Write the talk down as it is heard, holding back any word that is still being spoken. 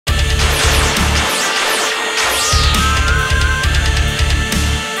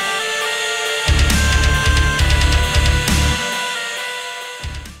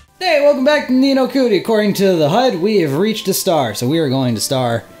back to Ni no Kuni. According to the HUD, we have reached a star. So we are going to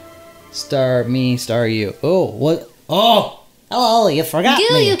star me, star you. Oh, what? Oh! Hello, you forgot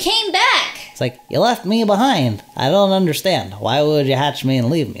Goo, me. you came back! It's like, you left me behind. I don't understand. Why would you hatch me and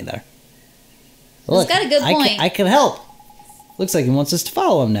leave me there? Look, He's got a good point. I can help. Looks like he wants us to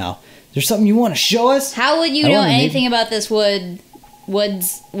follow him now. Is there something you want to show us? How would you know anything about this woods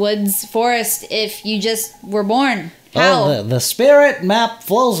forest if you just were born? How? Oh, the spirit map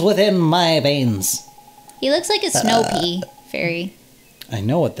flows within my veins. He looks like a snow pea fairy. I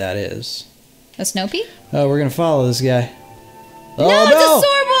know what that is. A snow pea? Oh, we're gonna follow this guy. No, Oh, it's a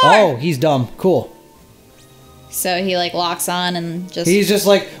Sorbor! Oh, he's dumb. Cool. So he like locks on and just... He's just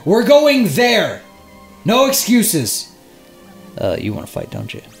like, we're going there. No excuses. You want to fight,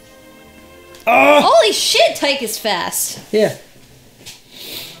 don't you? Holy shit, Tyke is fast. Yeah.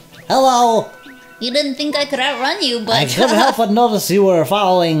 Hello. You didn't think I could outrun you, but... I couldn't help but notice you were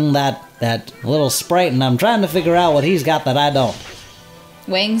following that little sprite, and I'm trying to figure out what he's got that I don't.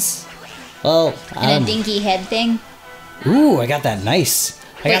 Wings? Well, And a dinky head thing? Ooh, I got that nice.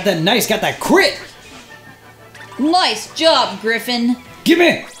 Got that crit. Nice job, Griffin. Give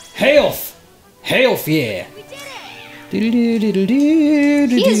me health. Health, yeah.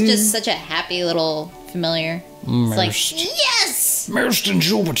 He is just such a happy little familiar. It's like, yes!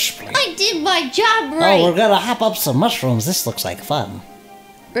 I did my job right! Oh, we're gonna hop up some mushrooms. This looks like fun.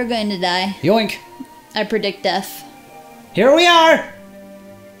 We're going to die. Yoink. I predict death. Here we are.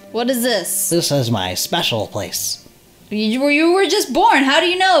 What is this? This is my special place. You were just born. How do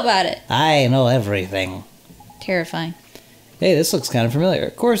you know about it? I know everything. Terrifying. Hey, this looks kind of familiar.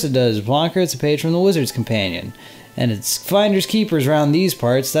 Of course it does. Blanca, it's a page from the Wizard's Companion. And it's finders keepers around these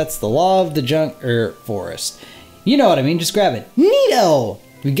parts. That's the law of the forest. You know what I mean, just grab it. Neato!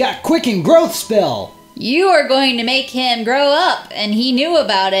 We got Quicken Growth Spell! You are going to make him grow up, and he knew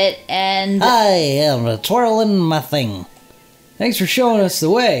about it, and... I am twirling my thing. Thanks for showing us the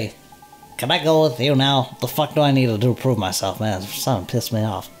way. Can I go with you now? What the fuck do I need to do to prove myself, man? Something pissed me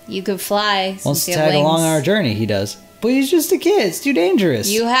off. You could fly. Wants to tag along our journey, he does. But he's just a kid, it's too dangerous.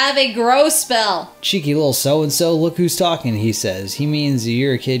 You have a grow spell. Cheeky little so-and-so, look who's talking, he says. He means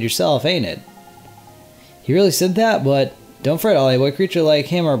you're a kid yourself, ain't it? He really said that, but don't fret, Ollie. What creature like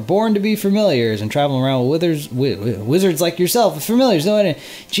him are born to be familiars and traveling around with wizards like yourself with familiars. No,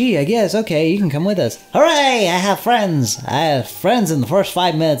 gee, I guess, okay, you can come with us. Hooray, I have friends. I have friends in the first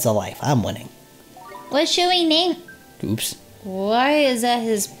 5 minutes of life. I'm winning. What should we name? Oops. Why is that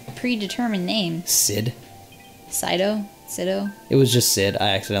his predetermined name? Sid. Sido? Sido? It was just Sid. I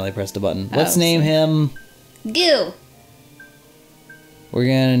accidentally pressed a button. Oh, Let's name him... Goo. We're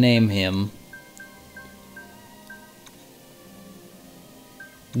gonna name him...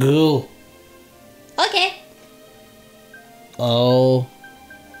 Goo. Okay. Oh.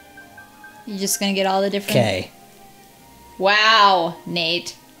 You're just gonna get all the different... Okay. Wow,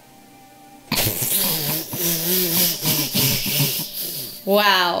 Nate.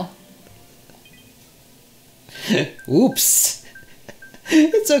 Wow. Oops.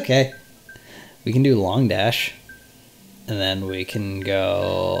 It's okay. We can do long dash. And then we can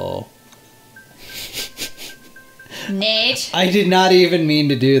go... Nate. I did not even mean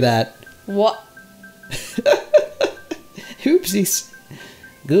to do that. What? Oopsies.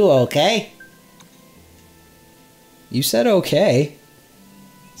 Goo, okay? You said okay.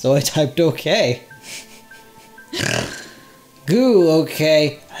 So I typed okay. Goo,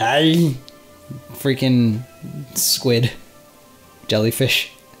 okay. Hi. Freaking squid.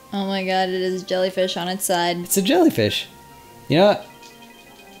 Jellyfish. Oh my god, it is jellyfish on its side. It's a jellyfish. You know what?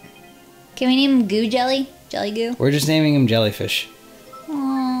 Can we name him Goo Jelly? Jelly Goo? We're just naming him Jellyfish.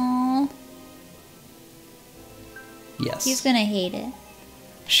 Aww. Yes. He's gonna hate it.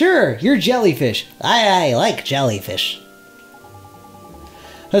 Sure, you're Jellyfish. I like Jellyfish.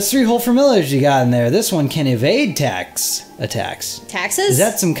 That's 3 whole familiars you got in there. This one can evade attacks. Taxes? Is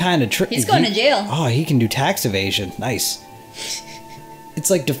that some kind of trick? He's going to jail. Oh, he can do tax evasion. Nice. It's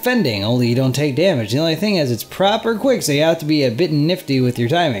like defending, only you don't take damage. The only thing is it's proper quick, so you have to be a bit nifty with your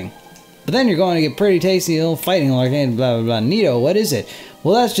timing. But then you're going to get pretty tasty little fighting like blah blah blah. Neato, what is it?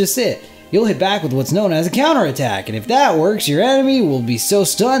 Well, that's just it. You'll hit back with what's known as a counterattack, and if that works, your enemy will be so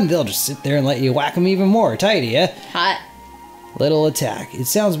stunned they'll just sit there and let you whack them even more. Tidy, eh? Hot. Little attack. It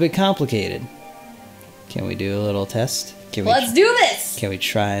sounds a bit complicated. Can we do a little test? Let's do this! Can we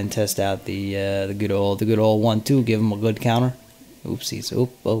try and test out the good old 1-2? Give him a good counter. Oopsies.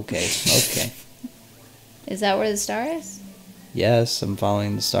 Oop. Okay. Okay. Is that where the star is? Yes, I'm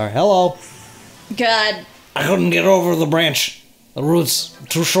following the star. Hello. God. I couldn't get over the branch. The roots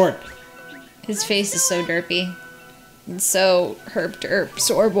too short. His face is so derpy. And so herp derp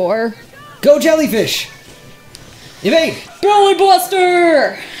Sorbor. Go Jellyfish! Evade! Belly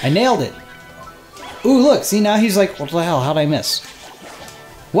Buster! I nailed it. Ooh, look. See, now he's like, what the hell? How'd I miss?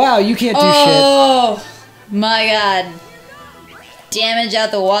 Wow, you can't do shit. Oh, my God. Damage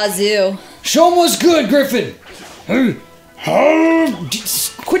out the wazoo. Show him what's good, Griffin.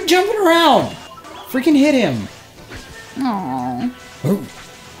 Just quit jumping around. Freaking hit him. Aww.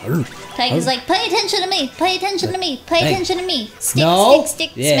 Tiger's like, pay attention to me. Pay attention to me. Pay attention to me. Stick, no.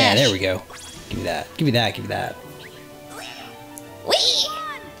 stick, Yeah, smash. there we go. Give me that. Give me that. Give me that.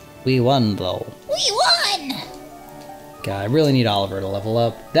 We won, though. We won. God, I really need Oliver to level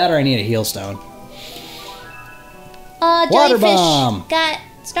up. That or I need a heal stone. Jellyfish bomb. got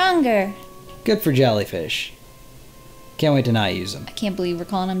stronger. Good for Jellyfish. Can't wait to not use him. I can't believe we're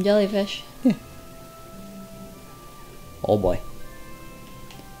calling him Jellyfish. Yeah. Oh boy.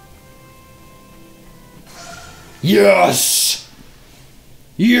 Yes!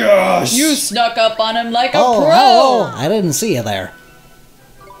 Yes! You snuck up on him like a pro! Hello. I didn't see you there.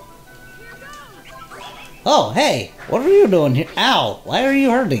 Oh, hey! What are you doing here? Ow! Why are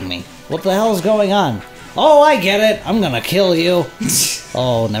you hurting me? What the hell is going on? Oh, I get it! I'm gonna kill you!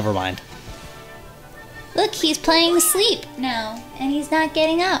 Oh, never mind. Look, he's playing sleep now, and he's not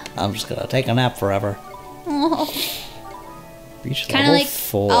getting up. I'm just gonna take a nap forever. Oh. Reach Kind of level like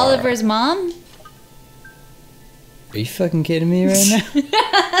 4. Oliver's mom. Are you fucking kidding me right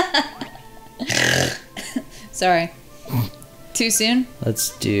now? Sorry. Too soon?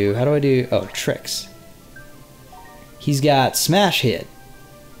 Let's do... How do I do... Oh, tricks. He's got Smash Hit.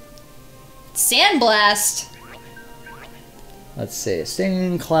 Sandblast. Let's see.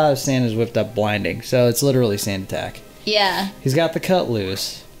 Stinging Cloud of Sand is whipped up blinding. So it's literally Sand Attack. Yeah. He's got the Cut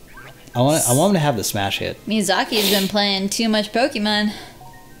Loose. I want him to have the Smash Hit. Miyazaki's been playing too much Pokemon.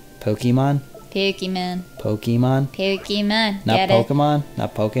 Pokemon? Pokemon. Pokemon? Pokemon. Not Get Pokemon?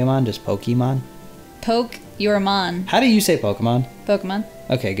 Not Pokemon, just Pokemon? Poke your mon. How do you say Pokemon? Pokemon.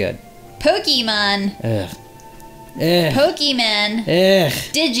 Okay, good. Pokemon. Ugh. Ugh. Pokemon. Ugh.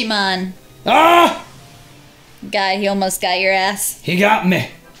 Digimon. Ah! God, he almost got your ass. He got me.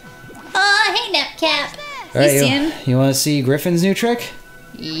 Aw, hey, Napcap. All right, You see him? you want to see Griffin's new trick?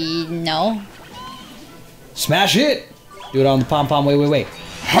 No. Smash it! Do it on the pom-pom. Wait.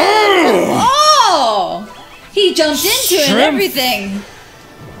 Oh! He jumped into it and Shrimp. everything.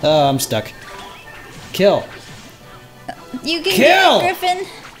 Oh, I'm stuck. Kill. You can Kill! get it, Griffin.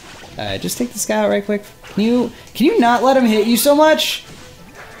 Alright, just take this guy out right quick. Can you not let him hit you so much?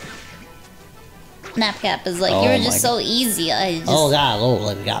 Napcap is like, Oh you were my just so easy. I just... Oh god, oh,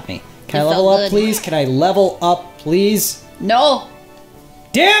 it got me. Can I It level felt up, good. please? Can I level up, please? No.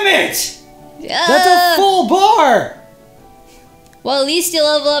 Damn it! Yeah. That's a full bar! Well, at least you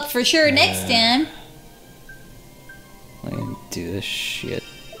level up for sure next time. Let me do this shit.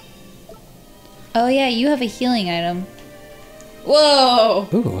 Oh yeah, you have a healing item. Whoa!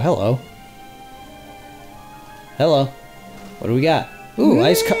 Ooh, hello. Hello. What do we got? Ooh,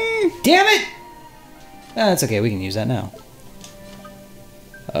 ice Damn it! Ah, that's okay, we can use that now.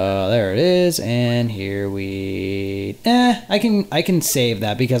 There it is, and here we... I can save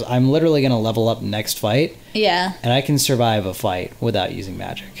that because I'm literally gonna level up next fight, Yeah, and I can survive a fight without using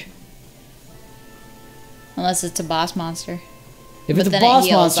magic. unless it's a boss monster. If But it's a then it boss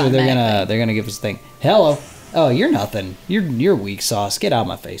heals monster, they're automatically. gonna give us a thing. Hello. Oh, you're nothing. You're weak sauce. Get out of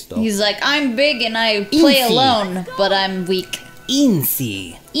my face, though. He's like, I'm big and I play Eensy. alone, but I'm weak.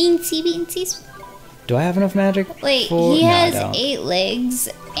 Eensy. Eensy beansies. Do I have enough magic? Wait, for... he No, I has don't. 8 legs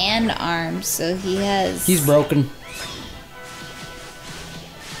and arms, so he has... He's broken.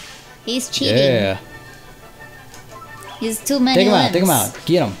 He's cheating. Yeah. He has too many Take him limbs. out. Take him out.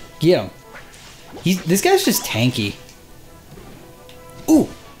 Get him. Get him. This guy's just tanky. Ooh.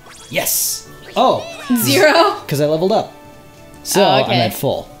 Yes. Oh. 0? Because I leveled up. So Oh, okay. I'm at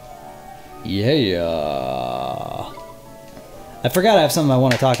full. Yeah. I forgot I have something I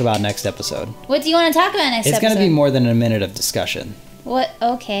want to talk about next episode. What do you want to talk about next It's episode? going to be more than a minute of discussion. What?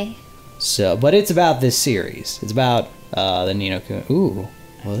 Okay. So, but it's about this series. It's about the Ni no Kuni. Ooh.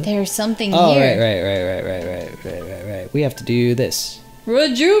 What? There's something Oh, here. right. We have to do this.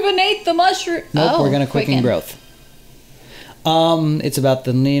 Rejuvenate the mushroom. Nope, Oh, we're gonna quicken growth. It's about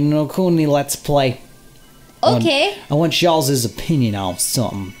the Ni no Kuni Let's Play. Okay. I want y'all's opinion on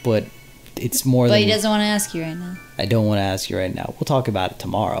something, but it's more But than... he doesn't want to ask you right now. I don't want to ask you right now. We'll talk about it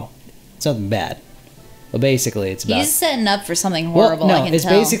tomorrow. It's nothing bad. But basically, it's about... He's setting up for something horrible, well, no, I can it's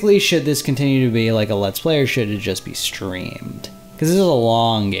tell. basically, should this continue to be like a Let's Play, or should it just be streamed? Because this is a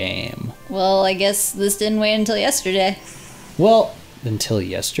long game. Well, I guess this didn't wait until yesterday. Well, until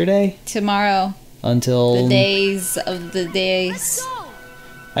yesterday? Tomorrow. Until... The days of the days.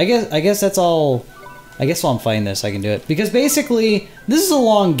 I guess that's all. I guess while I'm fighting this, I can do it. Because basically, this is a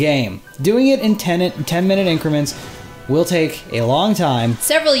long game. Doing it in 10-minute increments will take a long time.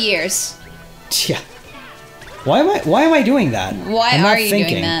 Several years. Yeah. Why am I doing that? Why are you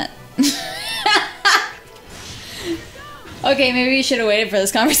doing that? Okay, maybe you should have waited for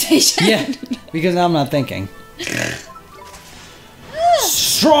this conversation. Yeah, because now I'm not thinking.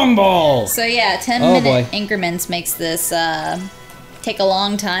 Strong ball! So yeah, 10-minute increments makes this take a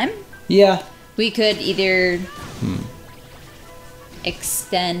long time. Yeah. We could either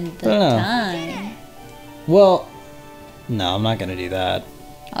extend the time. Well, no, I'm not going to do that.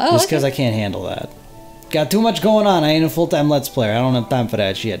 Oh, just because I can't handle that. Got too much going on. I ain't a full-time Let's Player. I don't have time for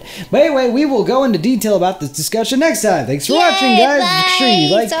that shit. But anyway, we will go into detail about this discussion next time. Thanks for watching, guys. Make sure you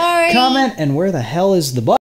like, comment, and where the hell is the button?